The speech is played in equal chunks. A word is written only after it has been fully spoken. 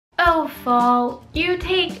know, fall, you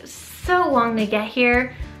take so long to get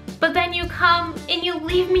here, but then you come and you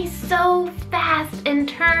leave me so fast and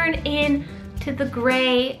turn into the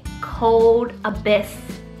gray, cold abyss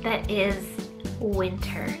that is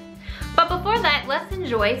winter. But before that, let's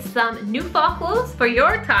enjoy some new fall clothes for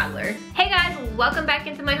your toddler. Hey guys, welcome back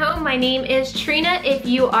into my home. My name is Trina. If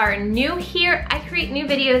you are new here, I create new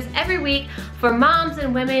videos every week for moms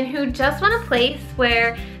and women who just want a place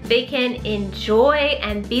where they can enjoy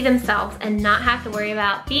and be themselves and not have to worry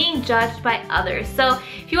about being judged by others. So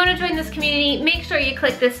if you want to join this community, make sure you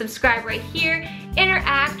click this subscribe right here,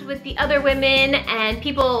 interact with the other women and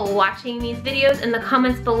people watching these videos in the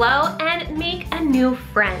comments below, and make a new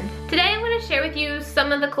friend. Today I'm going to share with you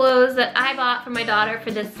some of the clothes that I bought for my daughter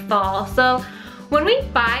for this fall. So when we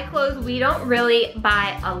buy clothes, we don't really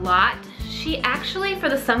buy a lot. She actually, for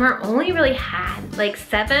the summer, only really had like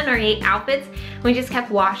 7 or 8 outfits. We just kept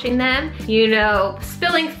washing them, you know,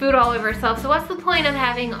 spilling food all over herself. So what's the point of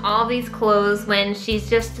having all these clothes when she's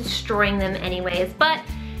just destroying them anyways? But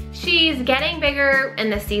she's getting bigger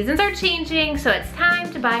and the seasons are changing, so it's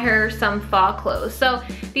time to buy her some fall clothes. So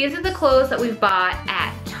these are the clothes that we've bought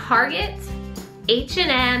at Target,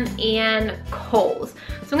 H&M, and Kohl's.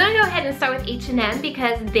 So I'm gonna go ahead and start with H&M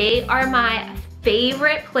because they are my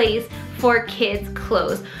favorite place for kids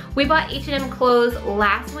clothes. We bought H&M clothes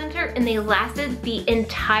last winter and they lasted the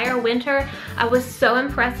entire winter. I was so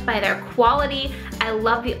impressed by their quality. I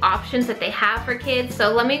love the options that they have for kids.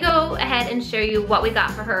 So let me go ahead and show you what we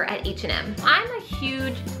got for her at H&M. I'm a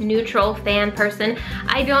huge neutral fan person.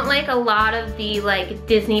 I don't like a lot of the like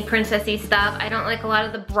Disney princessy stuff. I don't like a lot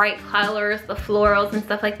of the bright colors, the florals and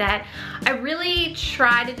stuff like that. I really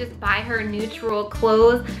try to just buy her neutral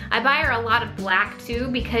clothes. I buy her a lot of black too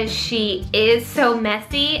because she is so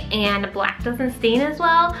messy and black doesn't stain as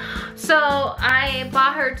well. So I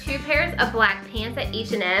bought her 2 pairs of black pants at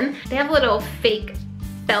H&M. They have little fake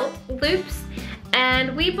belt loops,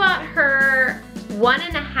 and we bought her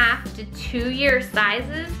 1.5 to 2 year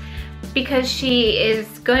sizes because she is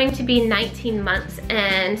going to be 19 months,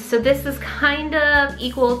 and so this is kind of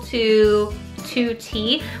equal to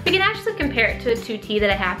 2T. We can actually compare it to a 2T that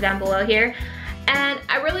I have down below here. And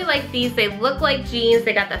I really like these. They look like jeans.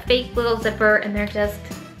 They got the fake little zipper and they're just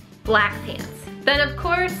black pants. Then of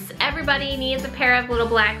course, everybody needs a pair of little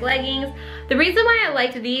black leggings. The reason why I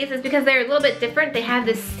liked these is because they're a little bit different. They have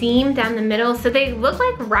this seam down the middle, so they look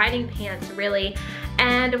like riding pants really.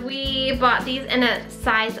 And we bought these in a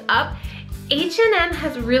size up. H&M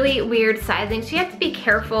has really weird sizing, so you have to be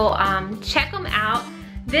careful. Check them out.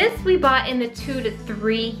 This we bought in the 2 to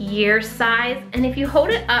 3 year size, and if you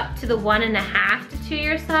hold it up to the 1.5 to 2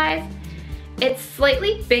 year size, it's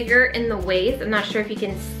slightly bigger in the waist. I'm not sure if you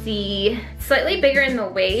can see. Slightly bigger in the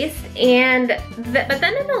waist, and but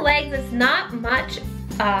then in the legs it's not much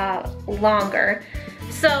longer.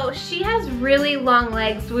 So she has really long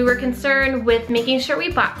legs. We were concerned with making sure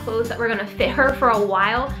we bought clothes that were gonna fit her for a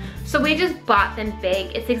while. So we just bought them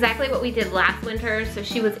big. It's exactly what we did last winter, so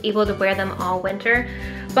she was able to wear them all winter.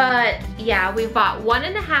 But yeah, we bought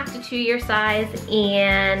 1.5 to 2 year size,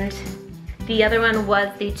 and the other one was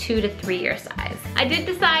the 2 to 3 year size. I did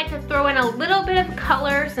decide to throw in a little bit of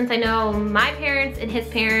color since I know my parents and his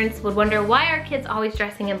parents would wonder why our kids always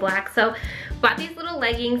dressing in black. So bought these little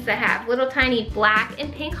leggings that have little tiny black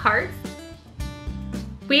and pink hearts.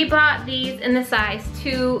 We bought these in the size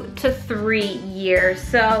 2 to 3 years,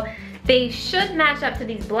 so they should match up to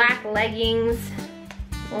these black leggings.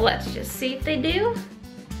 Let's just see if they do.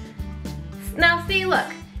 Now see, look,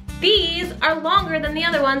 these are longer than the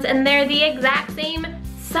other ones and they're the exact same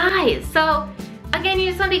size. So again, you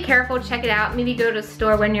just wanna be careful, check it out, maybe go to a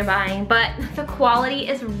store when you're buying, but the quality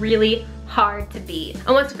is really hard to beat. And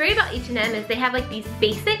what's great about H&M is they have like these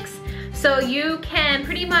basics. So you can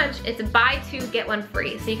pretty much, it's a buy 2, get 1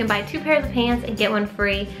 free. So you can buy 2 pairs of pants and get 1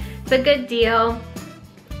 free. It's a good deal.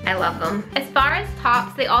 I love them. As far as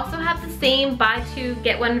tops, they also have the same buy 2,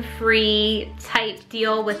 get 1 free type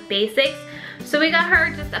deal with basics. So we got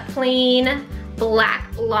her just a plain black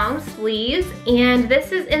long sleeves, and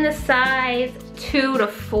this is in the size 2 to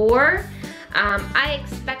 4. I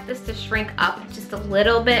expect this to shrink up just a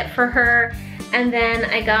little bit for her. And then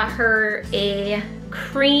I got her a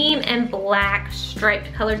cream and black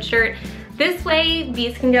striped colored shirt. This way,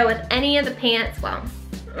 these can go with any of the pants. Well,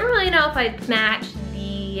 I don't really know if I'd match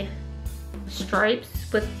the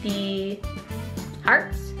stripes with the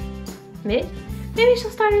hearts. Maybe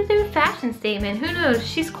she'll start to do a fashion statement. Who knows?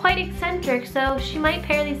 She's quite eccentric, so she might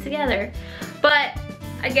pair these together. But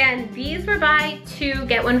again, these were buy 2,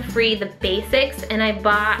 get 1 free, the basics, and I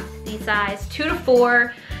bought the size 2 to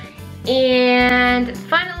 4. And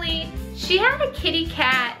finally, she had a kitty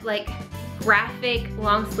cat like graphic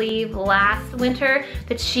long sleeve last winter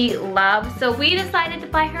that she loved, so we decided to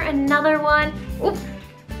buy her another one. Oops.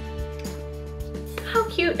 How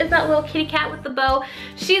cute is that little kitty cat with the bow?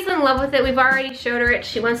 She's in love with it. We've already showed her it.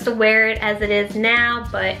 She wants to wear it as it is now,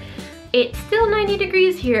 but it's still 90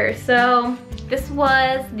 degrees here. So this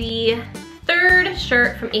was the third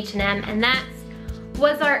shirt from H&M, and that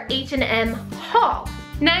was our H&M haul.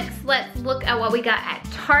 Next, let's look at what we got at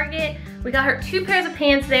Target. We got her 2 pairs of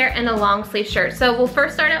pants there and a long sleeve shirt. So we'll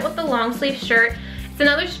first start out with the long sleeve shirt. It's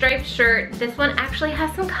another striped shirt. This one actually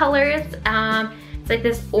has some colors. It's like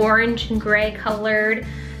this orange and gray colored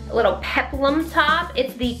little peplum top.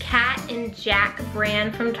 It's the Cat and Jack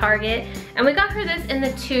brand from Target. And we got her this in the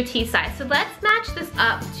 2T size. So let's match this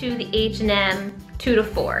up to the H&M 2 to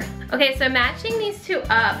 4. Okay, so matching these two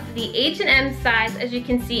up, the H&M size, as you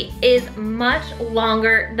can see, is much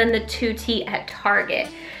longer than the 2T at Target.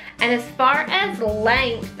 And as far as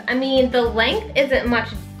length, I mean, the length isn't much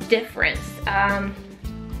difference.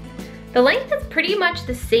 The length is pretty much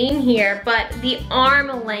the same here, but the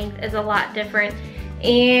arm length is a lot different.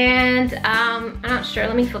 And I'm not sure,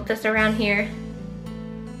 let me flip this around here.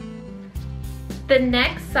 The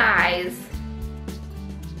neck size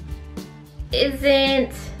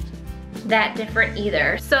isn't that different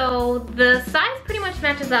either. So the size pretty much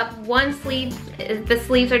matches up. One sleeve, the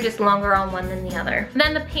sleeves are just longer on one than the other.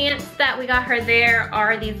 Then the pants that we got her there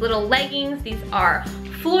are these little leggings. These are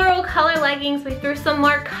floral color leggings. We threw some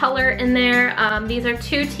more color in there. These are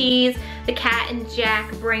 2Ts, the Cat and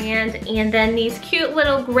Jack brand, and then these cute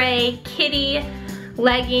little gray kitty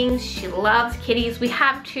leggings. She loves kitties. We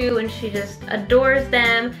have 2 and she just adores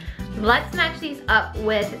them. Let's match these up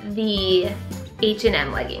with the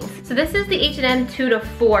H&M leggings. So this is the H&M 2 to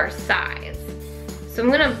 4 size. So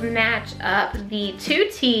I'm gonna match up the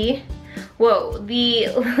 2T. Whoa,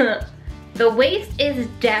 the waist is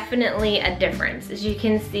definitely a difference. As you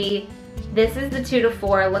can see, this is the 2 to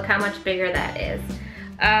 4. Look how much bigger that is.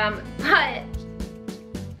 And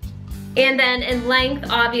then in length,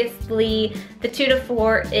 obviously, the 2 to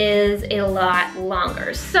 4 is a lot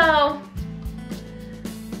longer. So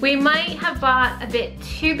we might have bought a bit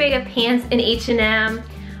too big of pants in H&M.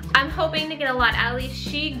 I'm hoping to get a lot out of these.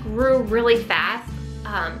 She grew really fast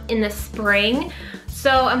in the spring. So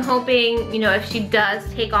I'm hoping, you know, if she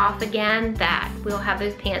does take off again, that we'll have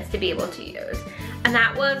those pants to be able to use. And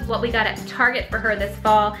that was what we got at Target for her this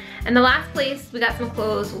fall. And the last place we got some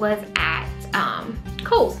clothes was at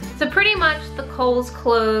Kohl's. So pretty much the Kohl's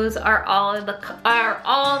clothes are all of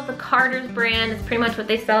the Carter's brand. It's pretty much what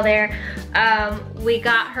they sell there. We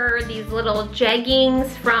got her these little jeggings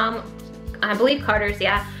from, I believe, Carter's,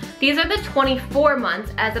 yeah. These are the 24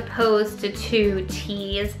 months as opposed to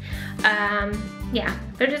 2Ts. Yeah,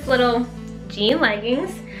 they're just little jean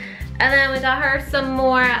leggings. And then we got her some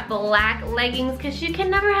more black leggings because you can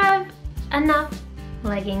never have enough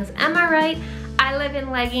leggings. Am I right? I live in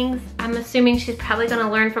leggings. I'm assuming she's probably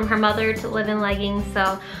gonna learn from her mother to live in leggings.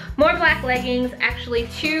 So more black leggings, actually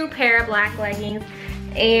 2 pair of black leggings.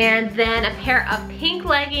 And then a pair of pink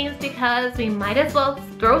leggings because we might as well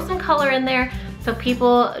throw some color in there so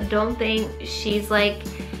people don't think she's like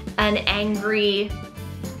an angry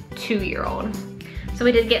 2-year-old. So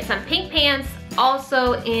we did get some pink pants,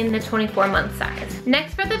 also in the 24-month size.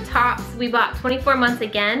 Next for the tops, we bought 24 months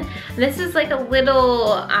again. This is like a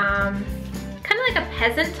little, kind of like a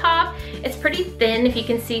peasant top. It's pretty thin if you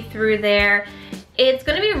can see through there. It's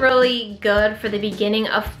gonna be really good for the beginning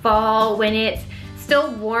of fall when it's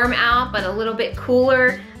still warm out but a little bit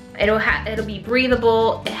cooler. It'll be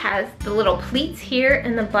breathable. It has the little pleats here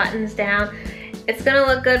and the buttons down. It's gonna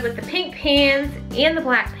look good with the pink pants and the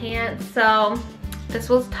black pants. So this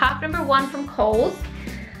was top number 1 from Kohl's.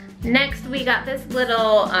 Next we got this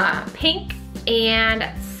little pink and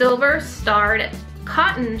silver starred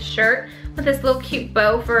cotton shirt with this little cute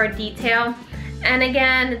bow for a detail. And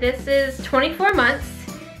again, this is 24 months.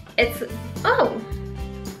 It's, oh,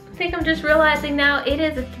 I think I'm just realizing now it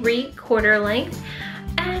is a 3/4 length.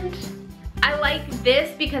 And I like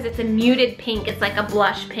this because it's a muted pink. It's like a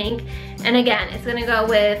blush pink. And again, it's gonna go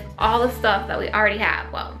with all the stuff that we already have.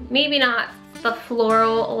 Well, maybe not the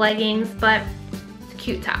floral leggings, but it's a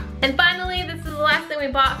cute top. And finally, this is the last thing we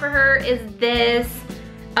bought for her, is this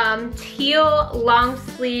teal long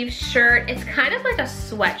sleeve shirt. It's kind of like a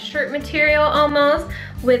sweatshirt material almost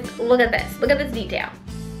with, look at this detail.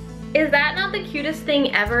 Is that not the cutest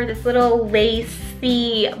thing ever? This little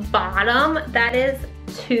lacy bottom, that is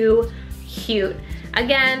too cute.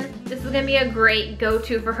 Again, this is gonna be a great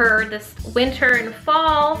go-to for her this winter and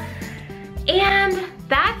fall. And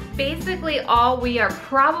that's basically all we are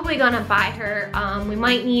probably gonna buy her. We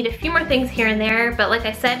might need a few more things here and there, but like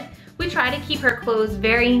I said, we try to keep her clothes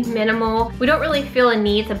very minimal. We don't really feel a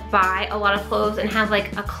need to buy a lot of clothes and have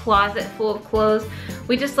like a closet full of clothes.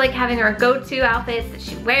 We just like having our go-to outfits that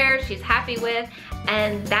she wears, she's happy with,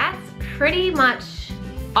 and that's pretty much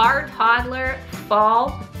our toddler fall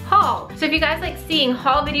haul. So if you guys like seeing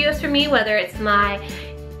haul videos from me, whether it's my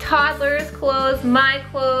toddler's clothes, my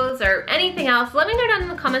clothes, or anything else, let me know down in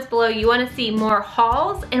the comments below you want to see more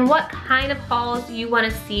hauls and what kind of hauls you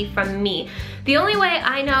want to see from me. The only way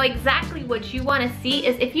I know exactly what you want to see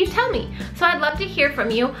is if you tell me. So I'd love to hear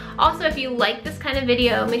from you. Also, if you like this kind of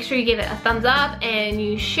video, make sure you give it a thumbs up and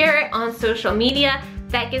you share it on social media.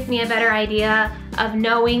 That gives me a better idea of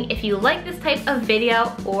knowing if you like this type of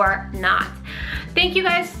video or not. Thank you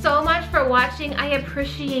guys so much for watching. I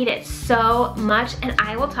appreciate it so much, and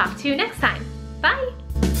I will talk to you next time. Bye.